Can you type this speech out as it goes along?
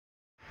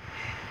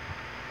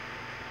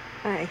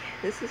Hi,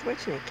 this is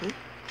Witch Nikki.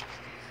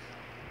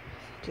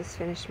 Just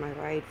finished my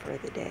ride for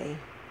the day.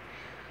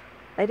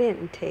 I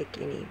didn't take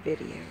any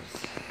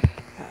videos.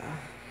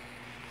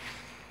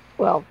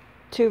 Well,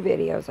 two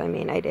videos.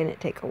 I didn't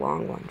take a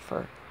long one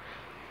for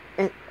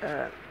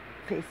Facebook.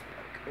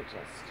 I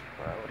just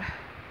rode.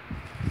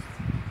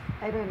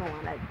 I didn't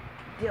want to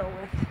deal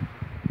with.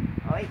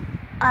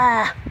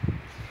 I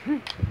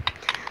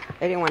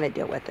didn't want to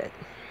deal with it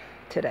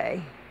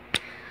today.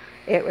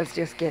 It was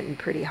just getting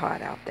pretty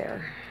hot out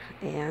there,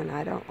 and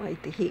I don't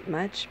like the heat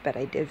much, but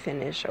I did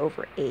finish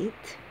over 8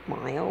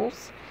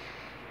 miles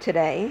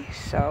today,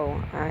 so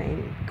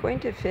I'm going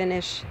to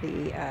finish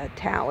the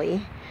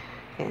tally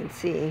and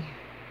see.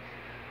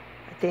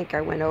 I think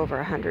I went over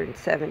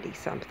 170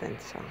 something,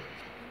 so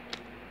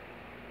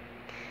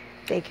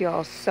thank you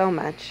all so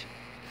much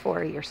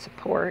for your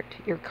support,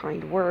 your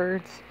kind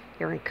words,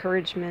 your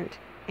encouragement,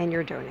 and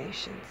your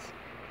donations.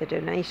 The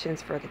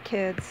donations for the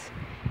kids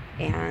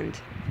and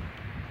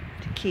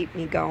to keep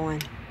me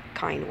going.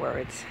 Kind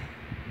words.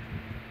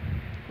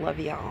 Love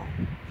y'all.